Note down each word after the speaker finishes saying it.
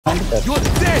You're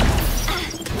dead.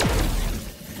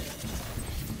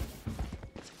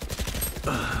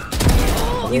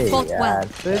 You fought well.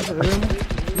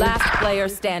 Last player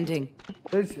standing.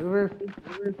 Breathe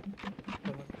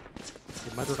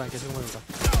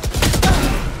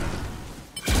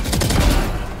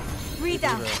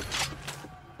out.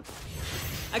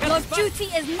 Your duty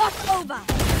is not over.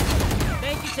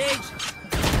 Thank you, Sage.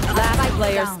 Last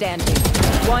player standing.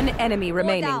 One enemy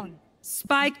remaining.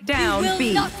 Spike down You B.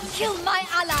 will not kill my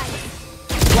ally.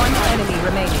 One enemy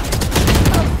remaining.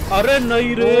 अरे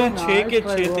नहीं रे 6 के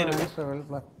 6 तेरे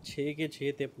 6 के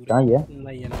 6 थे पूरे कहाँ गया?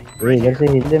 नहीं है नहीं अरे इधर से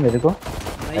हिल दे मेरे को।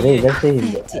 अरे इधर से हिल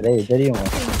दे। अरे इधर ही हूँ मैं।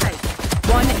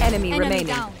 One enemy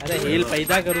remaining. अरे हील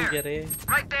पैदा करूँ क्या रे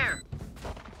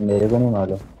मेरे को नहीं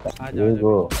मालूम। ये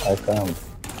गो ऐसा हम।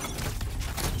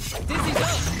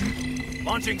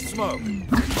 Launching smoke.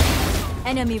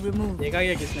 Enemy removed. देखा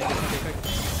क्या किसने देखा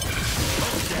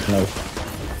नहीं।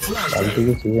 क्वालिटी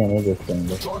की चीजें नहीं देखते हम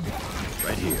लोग।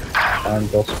 I'm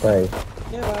just five.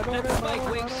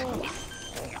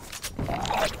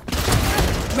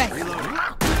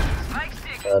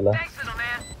 चला।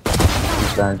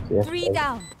 Three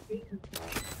down.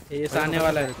 एस आने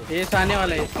वाला है एस आने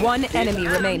वाला है One enemy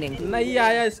remaining. नहीं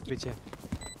आया इसके पीछे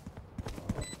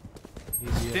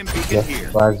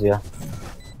बाज गया।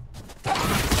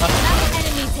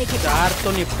 Enemy take it. चार तो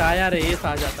निपटाया रे एस आ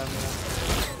जाता मेरा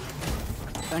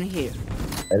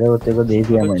अरे वो तेरे को दे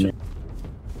दिया मैंने।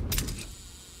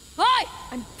 Hi,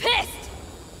 I'm pissed.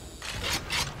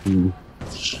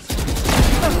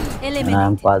 Eliminate.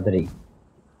 I'm padri.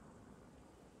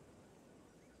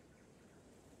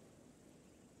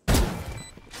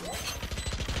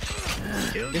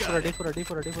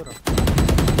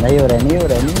 नहीं हो रहा नहीं हो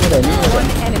रहा नहीं हो रहा नहीं हो रहा।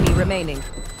 One enemy remaining.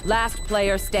 Last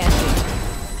player standing.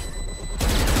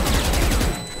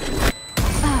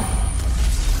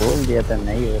 बोल दिया था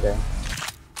नहीं हो रहा है।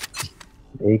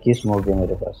 एक ही स्मोक है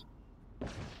मेरे पास।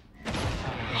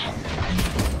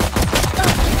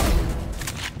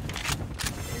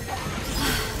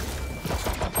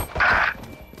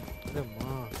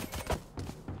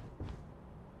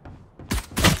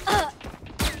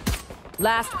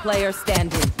 Last player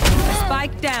standing.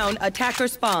 Spike down. Attacker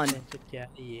spawn. क्या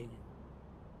ये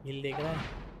हिल देख रहा है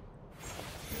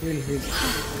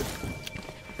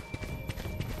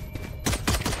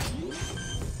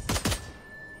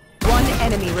One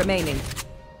enemy remaining.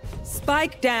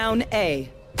 Spike down A.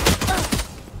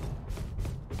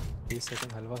 30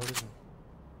 second हलवा हो गया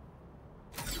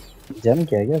जम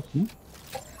क्या गया उसमें?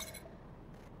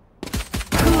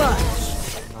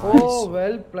 Oh,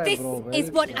 well played, This bro. is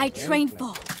what I trained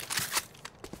for.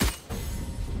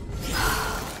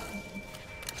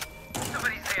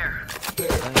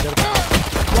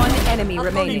 One enemy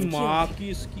remaining. माँ की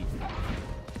इसकी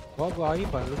बहुत आगे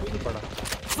पर भी पड़ा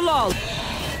Flawless.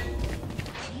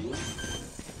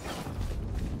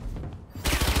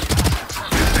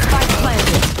 Spike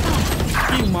planted.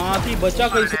 की माँ थी बचा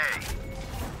कैसे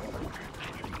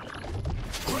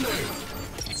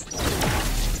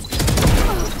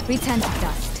Return to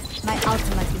dust. My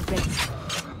ultimate is ready.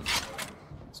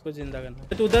 इसको जिंदा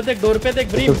करना तू उधर देख डोर पे देख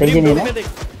ब्रीम तो सही ब्रीम नहीं डोर ना? पे देख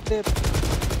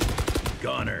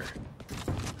Gunner.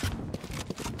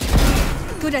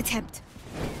 Good attempt.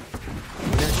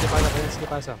 इसके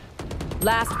पास आ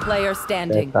Last player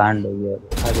standing. कांड हो गया।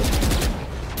 आगे।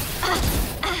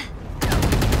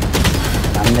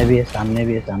 सामने भी है सामने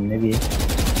भी है सामने भी है।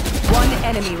 One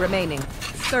enemy remaining.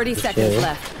 30 seconds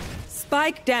left.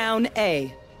 Spike down A.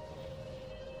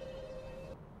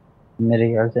 मेरे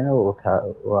ख्याल से ना वो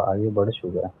आगे बढ़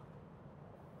चुका है।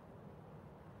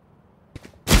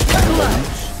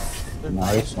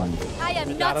 Nice one. I am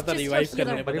जा रहा not था just your रिवाइव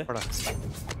करने healer. पड़े पड़ा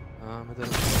हां मैं तो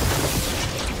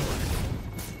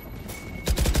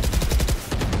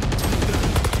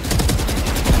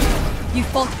You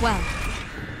fought well.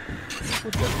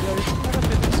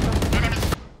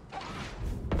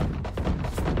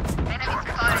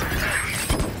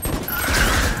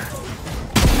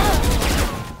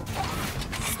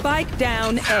 Spike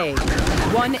down A.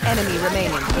 One enemy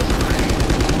remaining.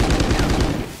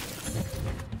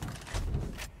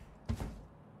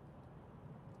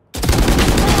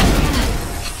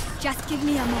 Just give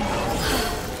me a moment.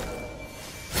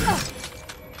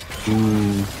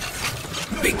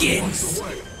 Begins.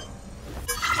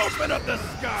 Open up the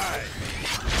sky.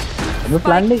 हमें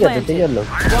प्लान नहीं करते थे यार लोग।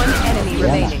 One enemy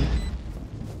remaining.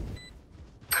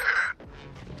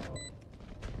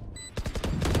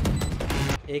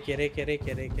 एक केरे केरे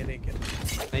केरे केरे केरे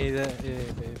नहीं इधर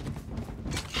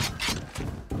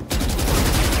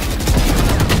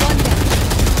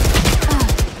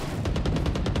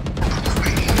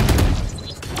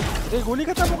एक गोली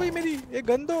खत्म हो गई मेरी, एक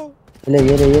गन दो। ले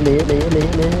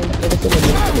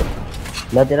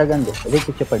ला तेरा गन दे। अरे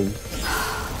पीछे पड़ी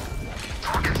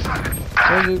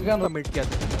मिट क्या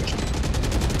था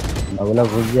अगला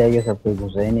घुस जाएगा, सब कोई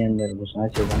घुसा ही नहीं, अंदर घुसना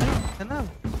चाहिए ना, है ना।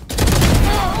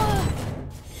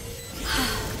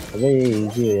 अबे ये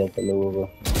इजी हो जाता लोगों को।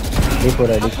 देखो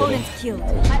रेडी करो। Opponent killed.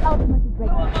 My ultimate is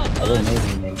ready. अबे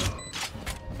नहीं nice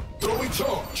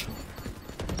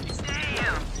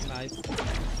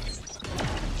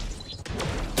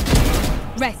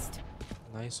Rest.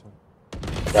 Nice one.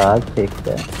 Charge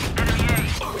फेंकता है।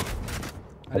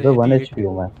 अबे 1 HP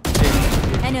हूँ मैं।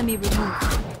 Enemy removed.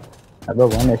 अबे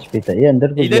 1 HP था ये, अंदर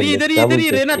को इधर ही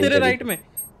रहना, तेरे राइट में,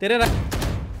 तेरे राइट।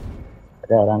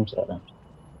 अरे आराम से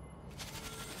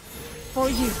For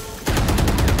you.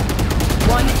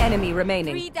 One enemy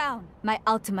remaining. 3 down. My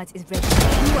ultimate is ready.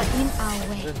 You are in our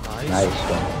way. Nice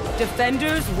one.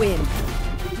 Defenders win.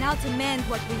 Now to mend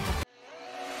what we have.